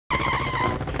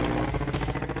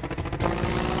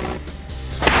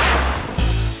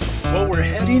we're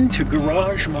heading to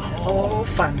Garage Mahal. Oh,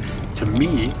 fun. To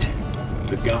meet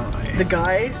the guy. The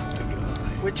guy?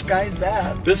 Which guy's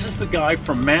that? This is the guy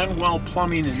from Manuel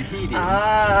Plumbing and Heating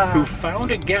who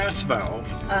found a gas valve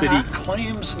that he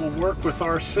claims will work with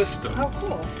our system. Oh,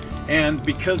 cool. And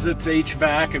because it's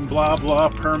HVAC and blah blah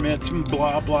permits and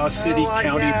blah blah city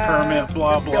county permit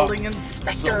blah blah building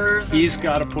inspectors, so he's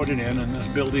got to put it in, and this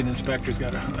building inspector's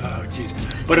got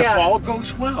to but if all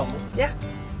goes well,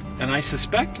 and I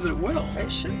suspect that it will,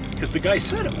 it should, because the guy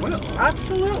said it will.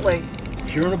 Absolutely.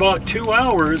 Here in about 2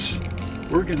 hours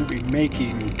we're going to be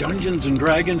making Dungeons and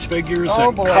Dragons figures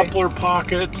and coupler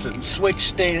pockets and switch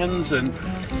stands and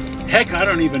heck, I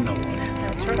don't even know what.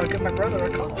 That's right, I'll give my brother a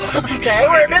call. Okay,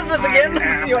 we're in business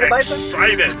again. You want to buy some?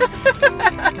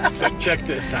 Excited. So check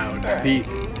this out. The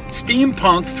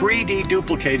Steampunk 3D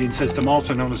duplicating system,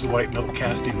 also known as the white metal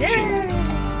casting machine.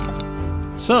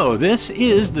 So this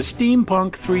is the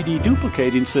Steampunk 3D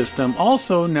duplicating system,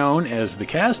 also known as the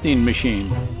casting machine.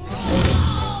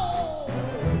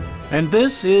 And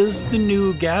this is the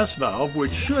new gas valve,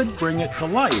 which should bring it to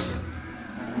life.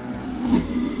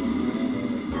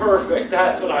 Perfect,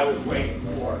 that's what I was waiting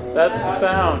for. That's the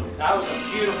sound. That was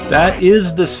a beautiful. That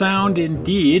is the sound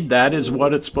indeed. That is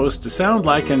what it's supposed to sound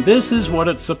like, and this is what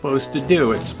it's supposed to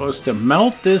do. It's supposed to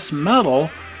melt this metal.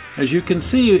 As you can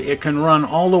see, it can run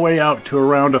all the way out to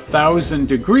around 1,000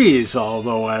 degrees,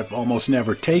 although I've almost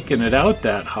never taken it out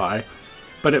that high.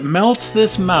 But it melts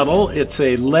this metal. It's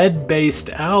a lead-based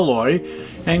alloy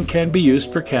and can be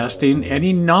used for casting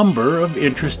any number of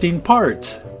interesting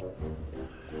parts.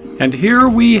 And here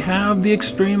we have the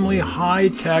extremely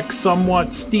high-tech, somewhat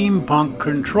steampunk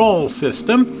control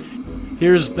system.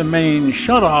 Here's the main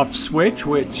shut-off switch,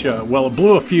 which, well, it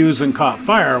blew a fuse and caught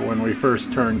fire when we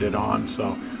first turned it on,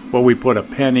 so, well, we put a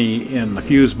penny in the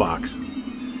fuse box.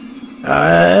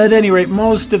 At any rate,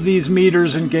 most of these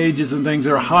meters and gauges and things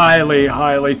are highly,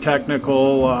 highly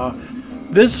technical.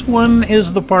 This one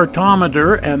is the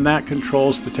partometer, and that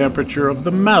controls the temperature of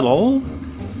the metal.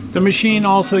 The machine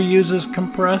also uses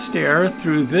compressed air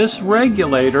through this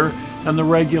regulator, and the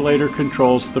regulator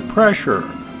controls the pressure.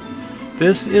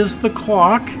 This is the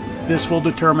clock. This will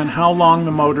determine how long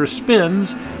the motor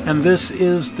spins, and this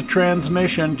is the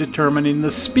transmission determining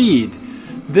the speed.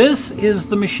 This is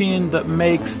the machine that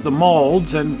makes the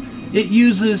molds, and it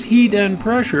uses heat and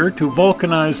pressure to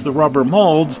vulcanize the rubber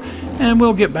molds, and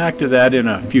we'll get back to that in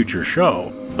a future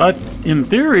show. But in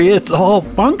theory, it's all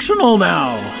functional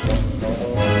now.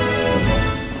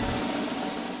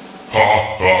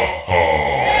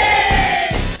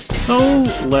 So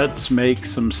let's make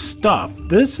some stuff.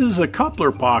 This is a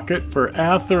coupler pocket for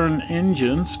Athearn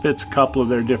engines, fits a couple of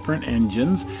their different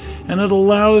engines, and it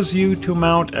allows you to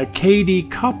mount a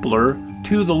KD coupler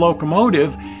to the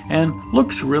locomotive and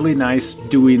looks really nice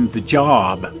doing the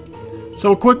job.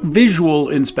 So a quick visual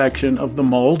inspection of the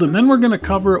mold, and then we're going to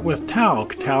cover it with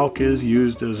talc. Talc is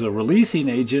used as a releasing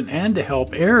agent and to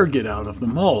help air get out of the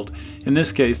mold. In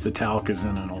this case, the talc is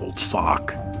in an old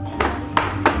sock.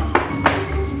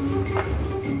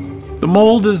 The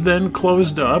mold is then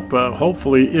closed up,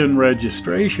 hopefully in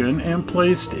registration, and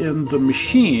placed in the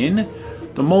machine.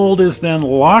 The mold is then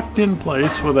locked in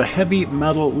place with a heavy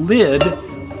metal lid.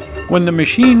 When the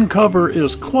machine cover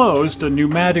is closed, a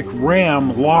pneumatic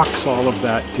ram locks all of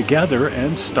that together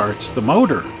and starts the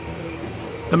motor.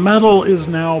 The metal is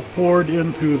now poured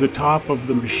in through the top of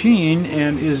the machine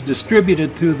and is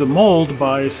distributed through the mold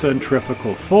by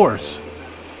centrifugal force.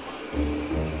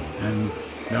 And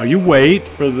now you wait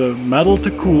for the metal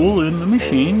to cool in the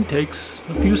machine. Takes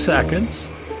a few seconds,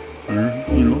 or,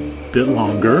 a bit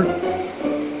longer.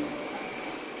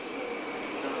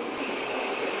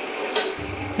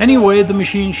 Anyway, the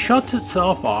machine shuts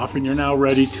itself off, and you're now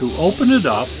ready to open it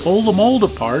up, pull the mold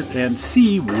apart, and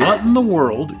see what in the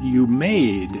world you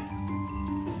made.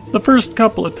 The first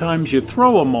couple of times you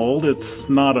throw a mold, it's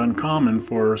not uncommon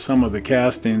for some of the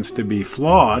castings to be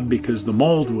flawed because the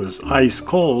mold was ice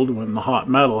cold when the hot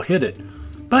metal hit it.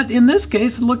 But in this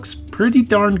case, it looks pretty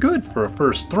darn good for a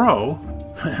first throw.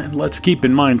 And let's keep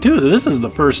in mind too that this is the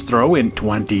first throw in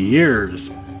 20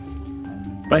 years.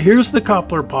 But here's the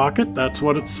coupler pocket. That's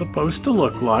what it's supposed to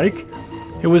look like.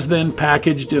 It was then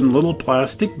packaged in little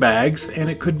plastic bags, and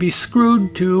it could be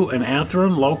screwed to an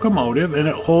Athearn locomotive, and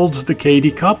it holds the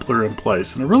KD coupler in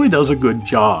place, and it really does a good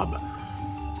job.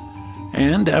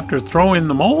 And after throwing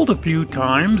the mold a few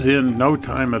times, in no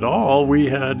time at all, we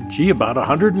had, about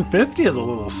 150 of the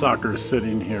little suckers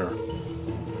sitting here.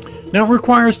 Now, it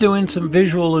requires doing some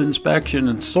visual inspection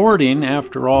and sorting.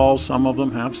 After all, some of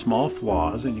them have small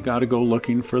flaws, and you got to go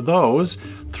looking for those,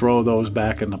 throw those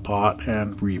back in the pot,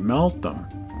 and remelt them.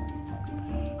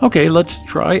 Okay, let's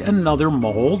try another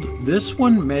mold. This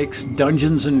one makes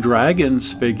Dungeons and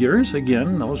Dragons figures.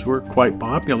 Again, those were quite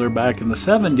popular back in the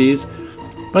 70s.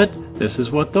 But this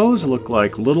is what those look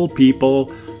like. Little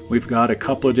people. We've got a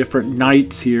couple of different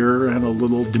knights here and a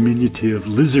little diminutive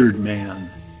lizard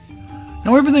man.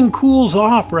 Now everything cools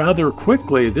off rather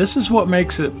quickly. This is what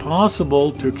makes it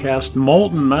possible to cast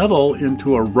molten metal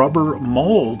into a rubber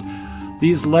mold.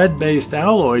 These lead-based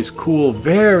alloys cool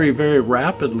very, very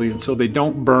rapidly, and so they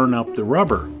don't burn up the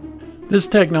rubber. This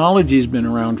technology's been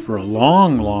around for a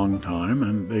long, long time,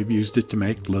 and they've used it to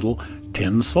make little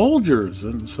tin soldiers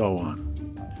and so on.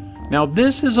 Now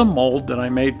this is a mold that I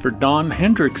made for Don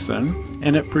Hendrickson,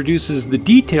 and it produces the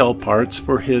detail parts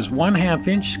for his 1/2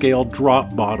 inch scale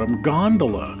drop bottom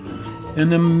gondola.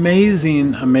 An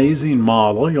amazing, amazing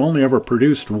model. He only ever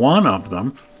produced one of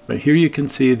them. But here you can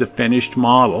see the finished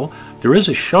model. There is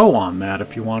a show on that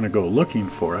if you want to go looking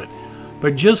for it.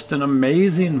 But just an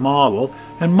amazing model,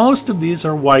 and most of these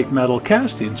are white metal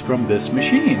castings from this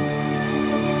machine.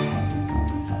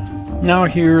 Now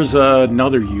here's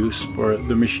another use for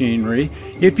the machinery.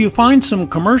 If you find some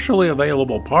commercially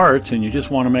available parts and you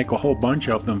just want to make a whole bunch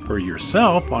of them for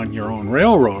yourself on your own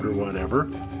railroad or whatever,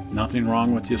 nothing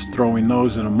wrong with just throwing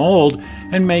those in a mold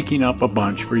and making up a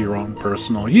bunch for your own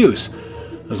personal use.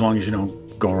 As long as you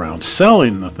don't go around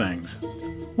selling the things.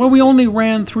 Well, we only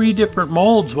ran 3 different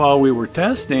molds while we were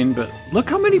testing, but look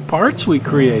how many parts we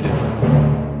created.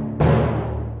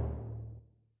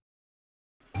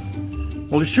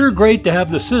 Well, it's sure great to have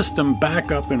the system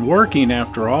back up and working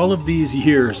after all of these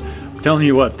years. I'm telling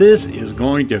you what, this is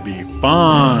going to be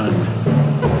fun.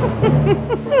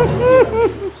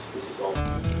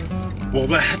 Well,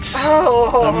 that's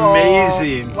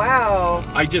amazing. Wow.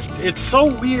 It's so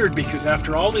weird because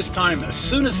after all this time, as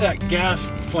soon as that gas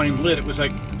flame lit, it was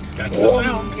like, that's the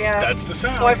sound. Yeah. That's the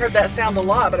sound. Well, I've heard that sound a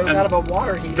lot, but it was out of a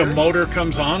water heater. The motor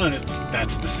comes on and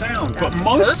that's the sound. But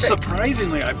most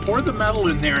surprisingly, I pour the metal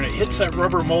in there and it hits that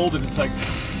rubber mold and it's like,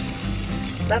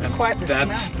 that's quite the smell.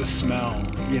 That's the smell.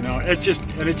 You know, it's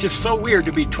just so weird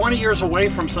to be 20 years away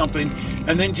from something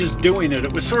and then just doing it.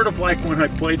 It was sort of like when I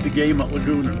played the game at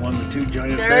Lagoon and won the 2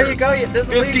 giant bears. There you go. It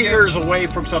doesn't 50 years away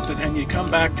from something and you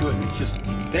come back to it and it's just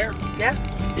there. Yeah.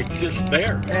 It's just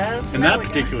there. Yeah, in that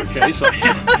particular case, I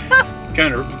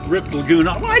kind of ripped Lagoon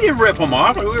off. Well, I didn't rip them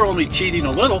off. We were only cheating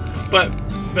a little, but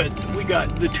we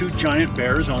got the 2 giant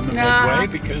bears on the midway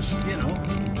because, you know,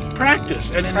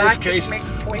 practice. And in this case,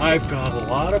 I've got a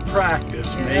lot of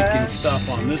practice making stuff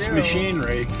on this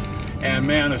machinery. And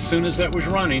man, as soon as that was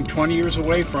running, 20 years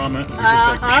away from it, it was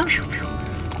just like, pew, pew, pew.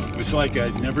 It was like I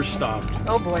never stopped.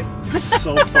 Oh boy.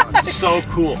 So fun, so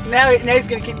cool. Now he's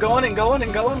going to keep going and going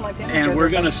and going like the Energizer. And we're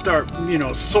going to start, you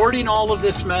know, sorting all of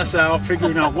this mess out,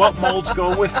 figuring out what molds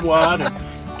go with what. And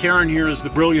Karen here is the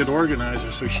brilliant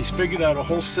organizer, so she's figured out a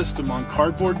whole system on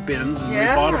cardboard bins, and we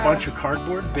bought a bunch of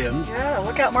cardboard bins. Yeah,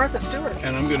 look out, Martha Stewart.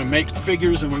 And I'm going to make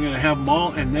figures, and we're going to have them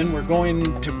all, and then we're going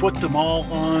to put them all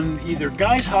on either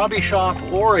Guy's Hobby Shop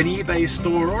or an eBay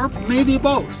store, or maybe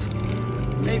both.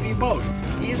 Maybe both.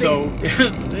 Easy. So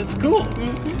it's cool.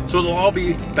 So it'll all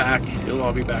be back. It'll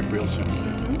all be back real soon.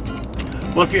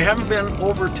 Well, if you haven't been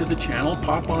over to the channel,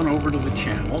 pop on over to the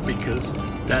channel because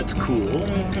that's cool.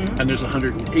 And there's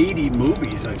 180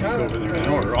 movies, I think, over there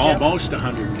now, or almost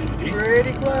 180.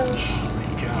 Pretty close.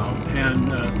 Holy cow.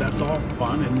 And that's all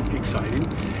fun and exciting.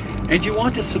 And you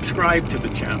want to subscribe to the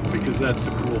channel because that's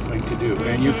the cool thing to do.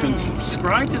 And you can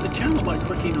subscribe to the channel by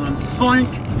clicking on Slink,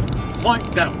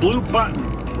 that blue button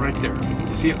right there.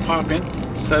 To see it pop in,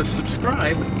 says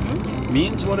subscribe.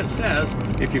 Means what it says.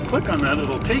 If you click on that,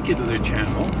 it'll take you to the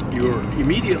channel. You're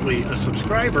immediately a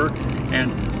subscriber,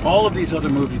 and all of these other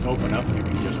movies open up and you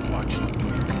can just watch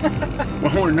them.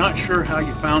 Well, we're not sure how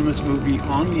you found this movie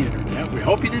on the internet. We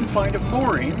hope you didn't find it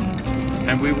boring,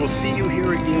 and we will see you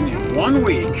here again in 1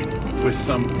 week with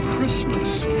some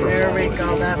Christmas frivolity. There we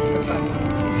go. That's the fun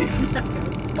one. See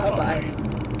ya.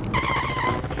 Bye-bye.